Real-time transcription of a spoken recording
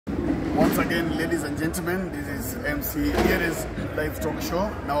Once again, ladies and gentlemen, this is MC Dieres live talk show.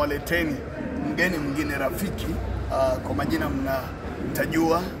 Na waleteni mgeni mwingine rafiki kwa majina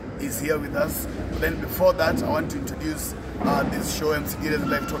mtajua is here with us. But then before that, I want to introduce this show, MC Dieres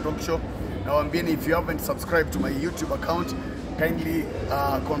live talk show. Now, if you haven't subscribed to my YouTube account, kindly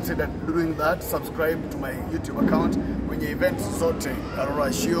consider doing that. Subscribe to my YouTube account. When you events zote,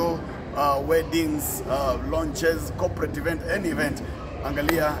 Rashio, weddings, launches, corporate event, any event,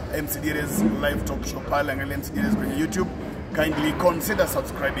 angalia MC Dieres live talk show pale, angalia MC Dieres kwenye YouTube. Kindly consider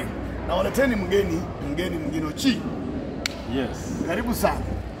subscribing. Na waleteni mgeni Ochi. Yes. Karibu sana.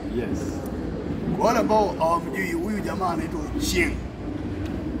 Yes. Kwa wale ambao hawamjui huyu jamaa anaitwa Ochieng.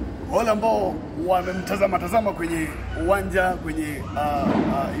 Wale ambao wamemtazama kwenye uwanja, kwenye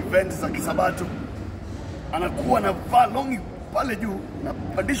events za Kisabato, anakuwa na longi pale juu na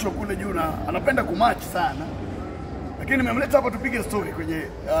pandisho kule juu na anapenda kumatch sana. Lakini nimemleta hapa tupige story kwenye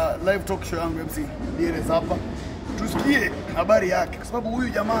live talk show yangu MC Dieres hapa. Tusikie habari yake kwa sababu huyu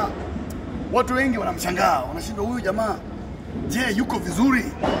jamaa watu wengi wanamshangaa, wanashindwa huyu jamaa je, yuko vizuri?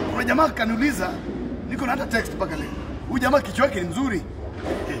 Kuna jamaa kaniuliza, niko na hata text mpaka leo. Huyu jamaa kichwa yake ni mzuri.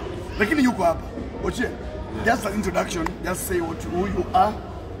 Lakini yuko hapa. Oche, just an introduction, just say who you are,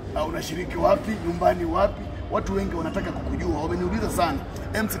 unashiriki wapi, nyumbani wapi. Watu wengi wanataka kukujua, wameniuliza sana.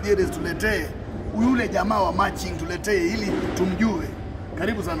 MC Dieres tuletee yule jamaa wa matching, tuletee ili tumjue.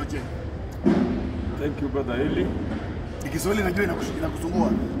 Karibu sana Oche. Thank you brother Eli. Kiswahili najua inakusumbua.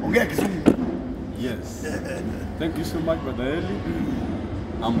 Ongea Kizungu. Yes. Thank you so much brother Eli.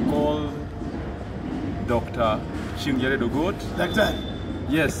 I'm called Dr. Chingyere Dogot. Daktari.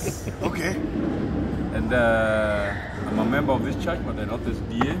 Yes. Okay. And I'm a member of this church, but I'm not this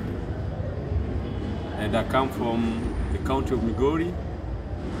DA. And I come from the county of Migori,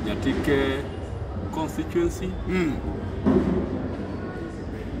 Nyatike constituency.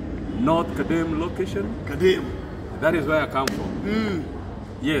 North Kadem location. Kadem. That is where I come from.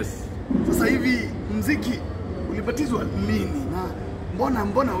 Yes. Sasa hivi mziki ulibatizwa lini na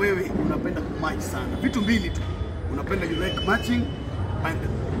mbona wewe unapenda kumatch sana? Vitu mbili tu. Unapenda, you like matching, and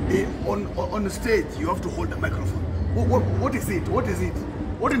on the stage you have to hold a microphone. What is it? What is it?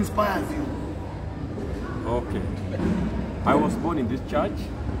 What inspires you? Okay. I was born in this church.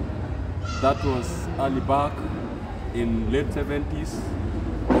 That was early back in late 70s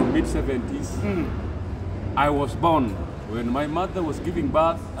or mid 70s. I was born. When my mother was giving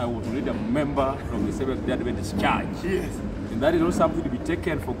birth, I was already a member from the Seventh-day Adventist Church. Yes. And that is not something to be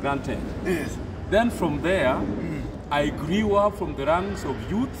taken for granted. Yes. Then from there, I grew up from the ranks of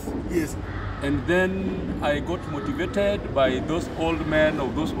youth. Yes. And then I got motivated by those old men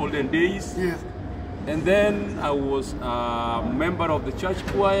of those olden days. Yes. And then I was a member of the church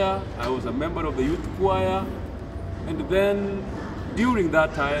choir. I was a member of the youth choir. And then during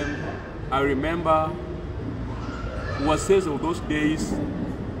that time, I remember says of those days,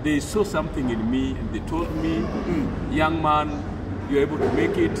 they saw something in me and they told me, young man, you're able to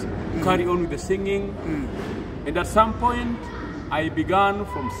make it, carry on with the singing. And at some point, I began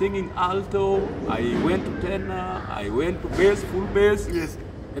from singing alto, I went to tenor, I went to bass, full bass. Yes.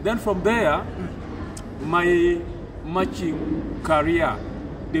 And then from there, my matching career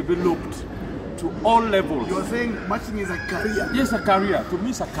developed to all levels. You are saying matching is a career? Yes, a career. To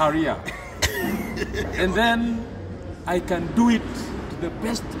me, it's a career. And then I can do it to the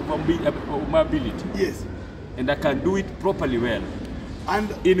best of my ability. Yes. And I can do it properly well.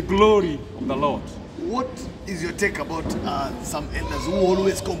 And in glory of the Lord. What is your take about some elders who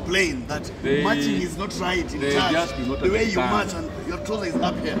always complain that matching is not right in church? The way you match and your trouser is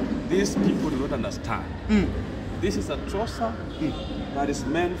up here. These people do not understand. This is a trouser that is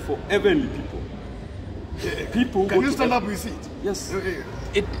meant for heavenly people. People. Can you stand up with it? Yes.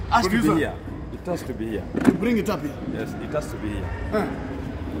 It has to be here. It has to be here. Bring it up here. Yes, it has to be here.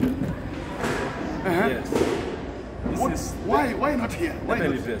 Yes. Why not here? Why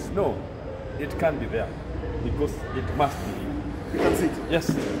not? Dress? No, it can't be there because it must be here. You can see it? Yes.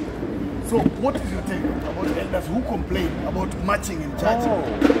 So what is your take about elders who complain about matching in church?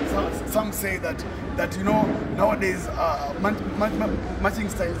 Some say that you know, nowadays matching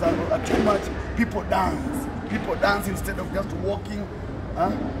styles are too much. People dance instead of just walking.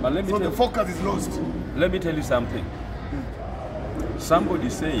 But let me so the focus is lost. Let me tell you something. Somebody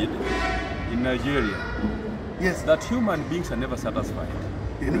said in Nigeria, yes, that human beings are never satisfied.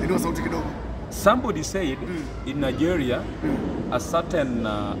 Somebody said in Nigeria, a certain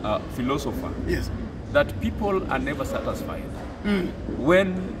philosopher, yes, that people are never satisfied.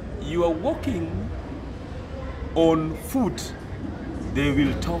 When you are walking on foot, they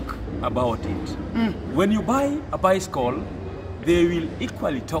will talk about it. When you buy a bicycle, they will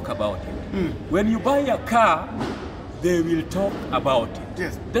equally talk about it. When you buy a car, they will talk about it.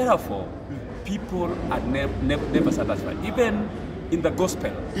 Yes. Therefore, people are never satisfied. Even in the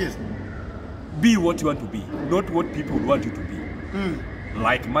gospel, Yes. be what you want to be, not what people want you to be.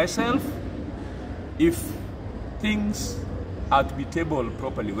 Like myself, if things are to be tabled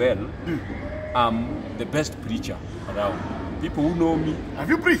properly well, I'm the best preacher around. People who know me, Have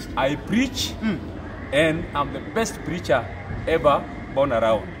you preached? I preach, and I'm the best preacher ever born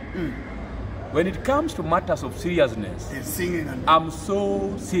around. When it comes to matters of seriousness, Yes, singing and I'm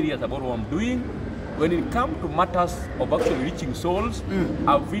so serious about what I'm doing. When it comes to matters of actually reaching souls,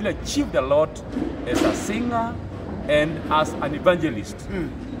 I've really achieved a lot as a singer and as an evangelist.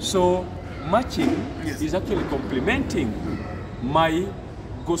 So matching Yes. is actually complementing my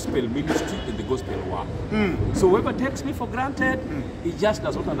gospel ministry and the gospel work. So whoever takes me for granted, he just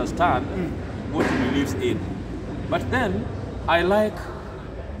does not understand what he believes in. But then I like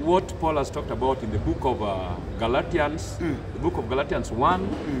what Paul has talked about in the book of Galatians, the book of Galatians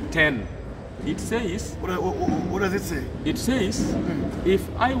 1:10. It says, what does it say? it says, if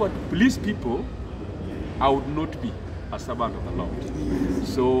I were to please people, I would not be a servant of the Lord.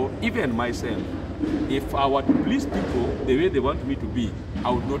 So even myself, if I were to please people the way they want me to be, I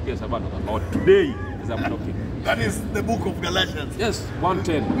would not be a servant of the Lord. Today, as I'm talking. That is the book of Galatians. Yes,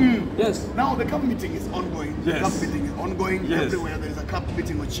 1:10. Yes. Now the camp meeting is ongoing. The Yes. camp meeting is ongoing. Yes. Everywhere there is a camp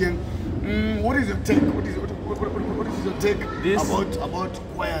meeting on Chiang. What is your take? What is your take This- about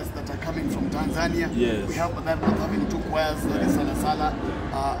choirs that are coming from Tanzania? Yes. We have that we're having two choirs, that is Salasala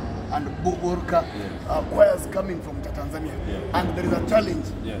and Burka, choirs coming from Tanzania. Yeah. And there is a challenge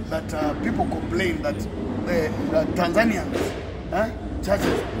Yes. that people complain that the Tanzanians,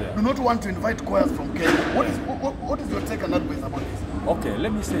 churches, do not want to invite choirs from Kenya. What is your take and advice about this? Okay,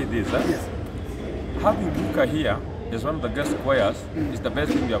 let me say this. Yes. Having Burka here as one of the guest choirs is the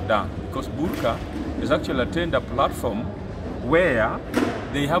best thing we have done, because Burka is actually attained a platform where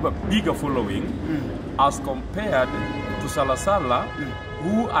they have a bigger following as compared to Salasala,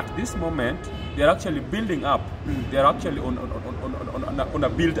 who at this moment they are actually building up. They are actually on a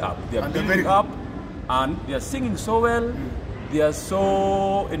build up. They are And they're building very up, and they are singing so well. They are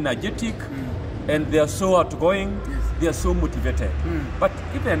so energetic, and they are so outgoing. They are so motivated. But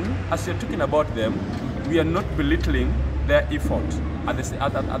even as you're talking about them, we are not belittling their effort. At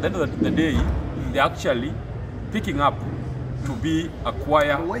the end of the day, they're actually picking up to be a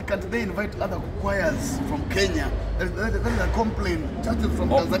choir. Why can't they invite other choirs from Kenya? There's a complaint. Churches from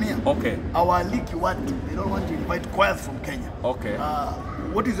Tanzania. Okay. Our Liki want to. They don't want to invite choirs from Kenya. Okay.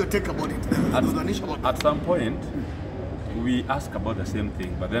 What is your take about it? There's an issue about that. At some point, we ask about the same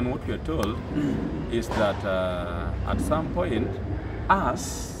thing, but then what we are told is that at some point,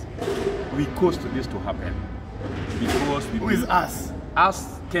 we caused this to happen because we Who is us?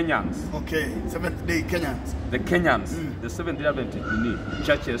 Us Kenyans, Okay, Seventh Day Kenyans. the Kenyans, the Seventh-day Adventist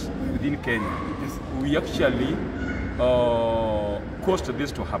churches within Kenya, Yes. we actually caused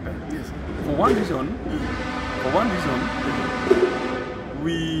this to happen. Yes. For one reason,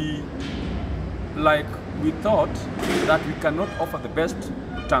 we thought that we cannot offer the best to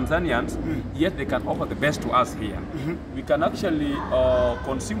Tanzanians, yet they can offer the best to us here. We can actually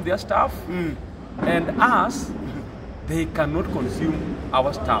consume their stuff, and us, they cannot consume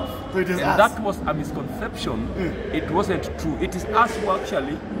our stuff. So it is And us. that was a misconception. It wasn't true. It is us who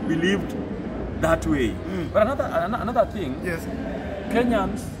actually believed that way. But another thing, Yes.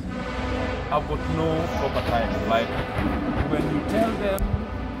 Kenyans have got no proper time. Like when you tell them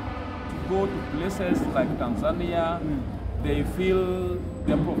to go to places like Tanzania, they feel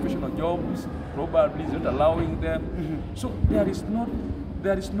their professional jobs probably is not allowing them. So there is not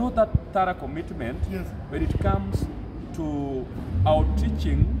that thorough commitment Yes. when it comes to out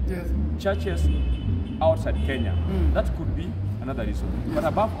teaching Yes. churches outside Kenya. That could be another reason. But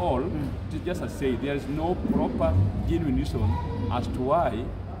above all, just as I say, there is no proper genuine reason as to why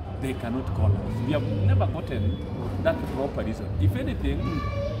they cannot call us. We have never gotten that proper reason. If anything,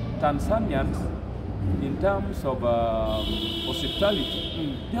 Tanzanians, in terms of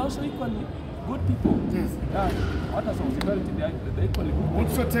hospitality, they are also equally good people. Yes. What is hospitality? They are equally good people.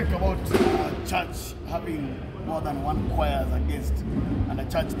 What's your take about church having more than one choir as a guest, and a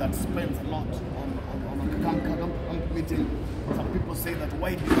church that spends a lot on a camp meeting? Some people say that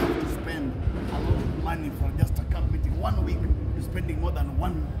why do you have to spend a lot of money for just a camp meeting? 1 week you're spending more than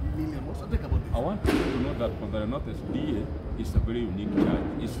 1 million. What's your take about this? I want you to know that Father North SDA is a very unique church.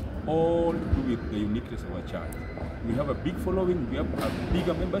 It's all to do with the uniqueness of our church. We have a big following, we have a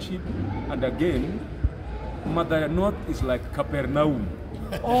bigger membership, and again, Mathare North is like Capernaum.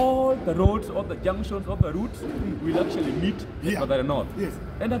 All the roads, all the junctions, all the routes will actually meet at Mathare North. Yes.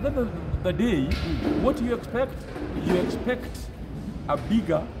 And at the end of the day, what do you expect? You expect a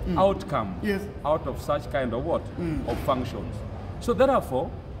bigger outcome out of such kind of what? Of functions. So therefore,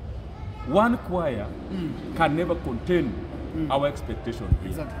 one choir can never contain our expectation here.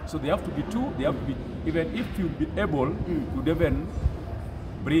 Exactly. So they have to be two, they have to be, even if you'll be able, you'd even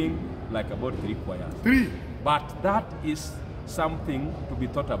bring like about 3 choirs. 3. But that is something to be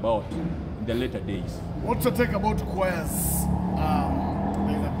thought about in the later days. What's your take about choirs?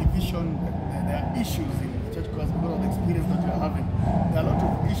 There's a division, there are issues in church choirs because of the experience that you're having. There are a lot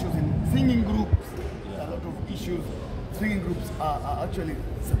of issues in singing groups. There are a lot of issues. Singing groups are actually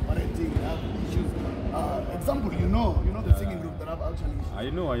separating, have issues. Example, you know the singing group that have actually issues. I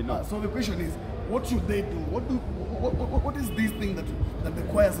know. So the question is, what should they do? What is this thing that the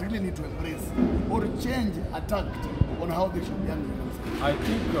choirs really need to embrace or change, adapt on how they should be handling themselves? I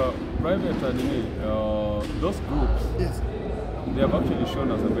think private and those groups, they have actually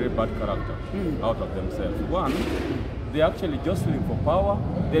shown us a very bad character out of themselves. One, they're actually jostling for power.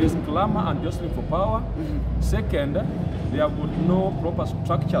 There is clamor and jostling for power. Second, they have got no proper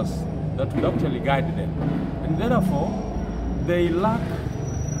structures that will actually guide them. And therefore, they lack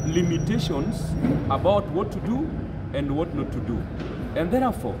limitations about what to do and what not to do. And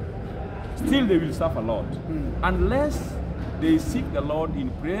therefore, still they will suffer a lot. Unless they seek the Lord in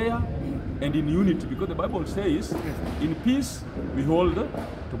prayer and in unity, because the Bible says, in peace we hold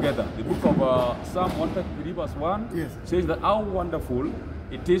together. The book of Psalm 133 verse 1 says that how wonderful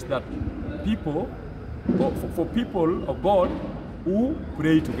it is that people, for people of God who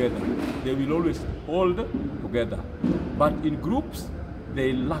pray together, they will always hold together. But in groups,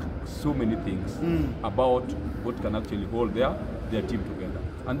 they lack so many things about what can actually hold their team together.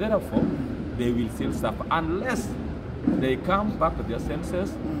 And therefore, they will still suffer unless they come back to their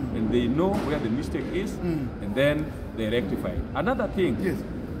senses and they know where the mistake is and then they rectify it. Another thing,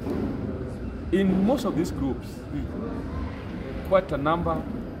 in most of these groups, quite a number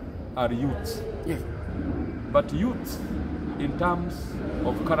are youths. But youths, in terms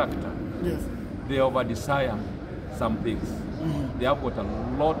of character, they over-desire some things. They have got a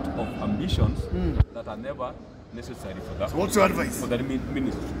lot of ambitions that are never necessary for that. So what's your advice? For that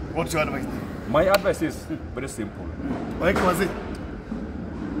ministry. What's your advice? My advice is very simple.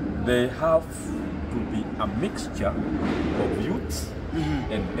 They have to be a mixture of youths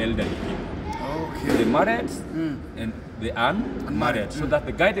and elderly people. The married and the unmarried, so that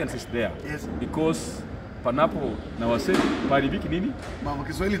the guidance is there. Because panapo na wase paribiki nini? Mama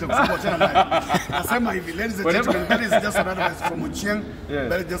Kiswahili itakusumbua tena naye. Nasema hivi, ladies and gentlemen, that is just an advice from Ochieng.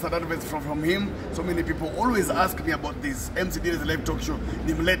 That is just an advice from him. So many people always ask me about this MCD's live talk show.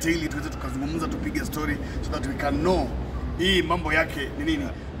 Nimlete ili tuweze tukazungumza, tupige story so that we can know hii mambo yake ni nini.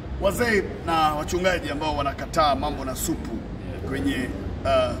 Wazee na wachungaji ambao wanakataa mambo na supu kwenye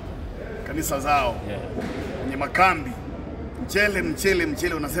kanisa zao, kwenye makambi.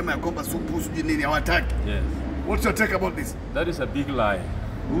 Mchele unasema ya kwamba supu sijui nini hawataki. What's your take about this? That is a big lie.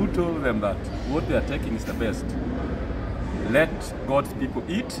 Who told them that what they are taking is the best? Let God's people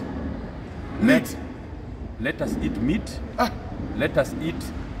eat meat. Let us eat meat. Let us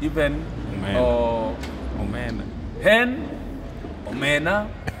eat even hen, omena.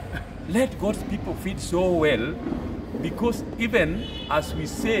 Let God's people feed so well, because even as we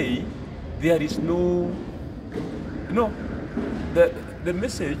say, there is no, the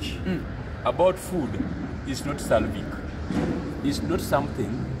message about food is not salvific. It's not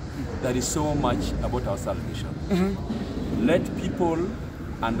something that is so much about our salvation. Let people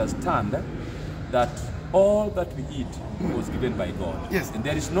understand that all that we eat was given by God. And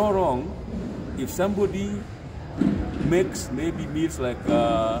there is no wrong if somebody makes maybe meals like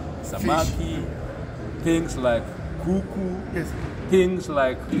samaki, things like kuku, things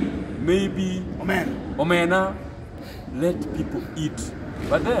like maybe omena. Let people eat.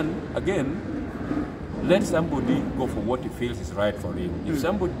 But then, again, let somebody go for what he feels is right for him. If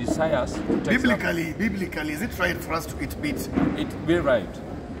somebody desires to take biblically, is it right for us to eat meat? It's very right.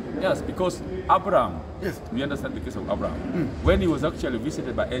 Yes, because Abraham, we understand the case of Abraham, when he was actually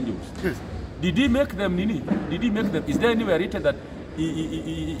visited by angels, did he make them nini? Did he make them? Is there anywhere written that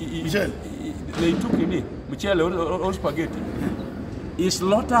they took nini? Michele or spaghetti? He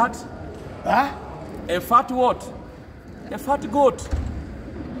slaughtered a fat what? A fat goat.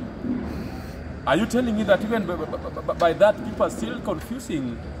 Are you telling me that even by that people are still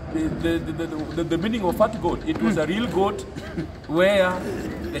confusing the meaning of fat goat? It was a real goat where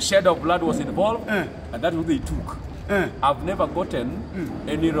the shed of blood was involved, and that's what they took. I've never gotten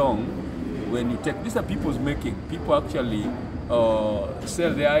any wrong when you take, these are people's making. People actually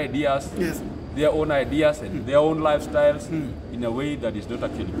sell their ideas, Yes. their own ideas and their own lifestyles in a way that is not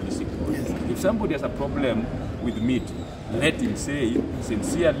actually pleasing God. Yes. If somebody has a problem with meat, let him say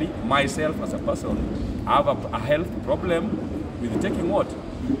sincerely, myself as a person, I have a health problem with taking what?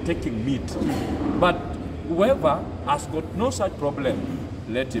 Taking meat. But whoever has got no such problem,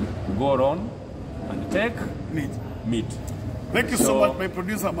 let him go on and take meat. Thank you so much. My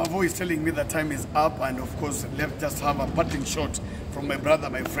producer Mavo is telling me that time is up, and of course, let's just have a parting shot from my brother,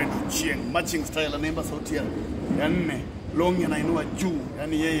 my friend Ochieng. Matching style, anaimba sauti ya nne, longi anainua juu,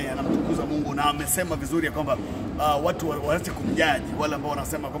 yani yeye anamtukuza Mungu, na amesema vizuri ya kwamba watu waache kumjaji wale ambao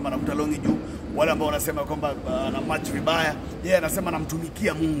wanasema kwamba anavuta longi juu, wale ambao wanasema kwamba ana match vibaya. Yeye anasema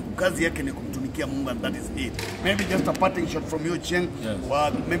anamtumikia Mungu, kazi yake ni kumtumikia Mungu, and that is it. Maybe just a parting shot from you, Ochieng. Yes.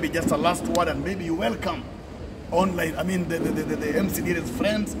 Maybe just a last word, and maybe you welcome online, I mean the MCD's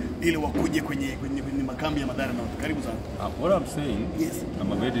friends, ili wakuje kwenye makambi ya Mathare North. Karibu sana. What I'm saying, Yes.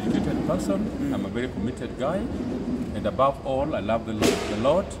 I'm a very dedicated person, I'm a very committed guy, and above all, I love the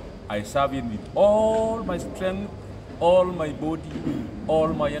Lord. I serve Him with all my strength, all my body, all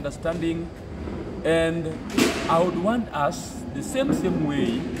my understanding, and I would want us, the same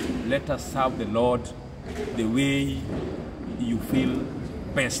way, let us serve the Lord the way you feel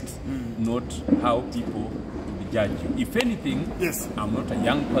best, not how people judge you. If anything, Yes. I'm not a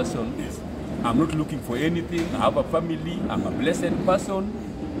young person. Yes. I'm not looking for anything. I have a family. I'm a blessed person.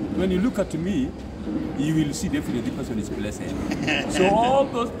 When you look at me, you will see definitely the person is blessed. So all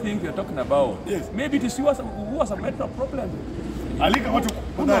those things you're talking about, Yes. maybe it is who has a mental problem. Alika watu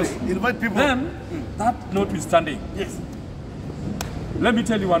Mathare, invite people. Then, that notwithstanding, Yes. let me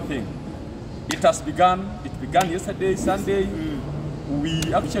tell you one thing. It began yesterday, Sunday.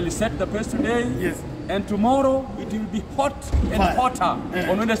 We actually set the pace today. Yes. And tomorrow it will be hot and Fire. hotter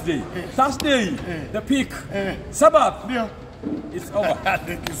on Wednesday. Thursday, the peak. Eh. Sabbath, Yeah. it's over.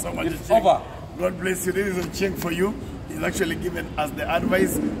 Thank you so much. It's Ochieng. over. God bless you. This is Ochieng for you. He's actually given us the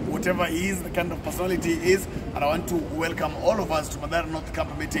advice, whatever he is, the kind of personality he is. And I want to welcome all of us to Mathare North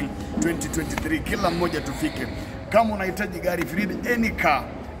Camp Meeting 2023. Kila mmoja tufike. Kama unahitaji gari, if you need any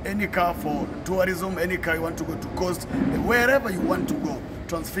car for tourism, any car you want to go to coast, wherever you want to go,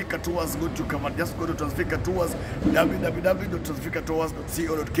 Transfika Tours, go to cover. Just go to Transfika Tours,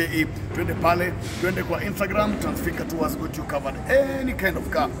 www.transfikatours.co.ke. Twende pale, twende kwa Instagram, Transfika Tours, go to cover any kind of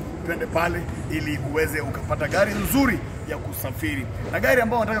car. Twende pale ili uweze ukapata gari nzuri ya kusafiri. Na gari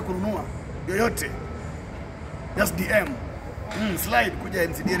ambao unataka kununua yoyote, just DM, slide kuja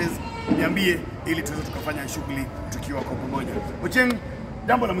MCD's, niambie ili tuweze tukafanya shughuli tukiwa kwa pamoja. Ochieng,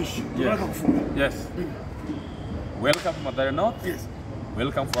 jambo la mwisho, tunataka kufunga. Yes. Welcome to Mathare North. Yes.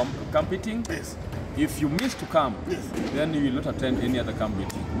 Welcome from camp meeting. Yes. If you miss to come, Yes. then you will not attend any other camp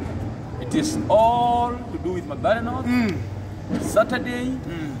meeting. It is all to do with Mathare North. Saturday,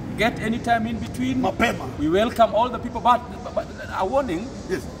 get any time in between. Mapema. We welcome all the people, but a warning,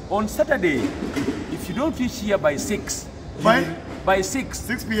 Yes. on Saturday, if you don't reach here by 6, By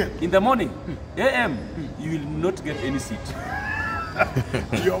 6 p.m. in the morning, AM, you will not get any seat.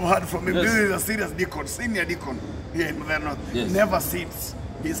 You have heard from him. Yes. This is a serious deacon, senior deacon here in Mathare North. Yes. Never sits.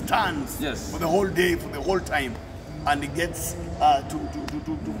 He stands Yes. for the whole day, for the whole time. And he gets to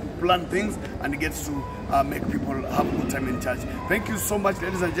plan things, and he gets to make people have a good time in church. Thank you so much,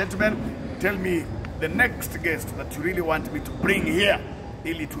 ladies and gentlemen. Tell me the next guest that you really want me to bring here,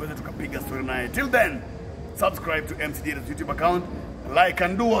 ili tuweze tukapiga story naye. Till then, subscribe to MCD's YouTube account, like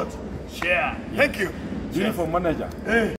and do what? Share. Thank you. Uniform manager.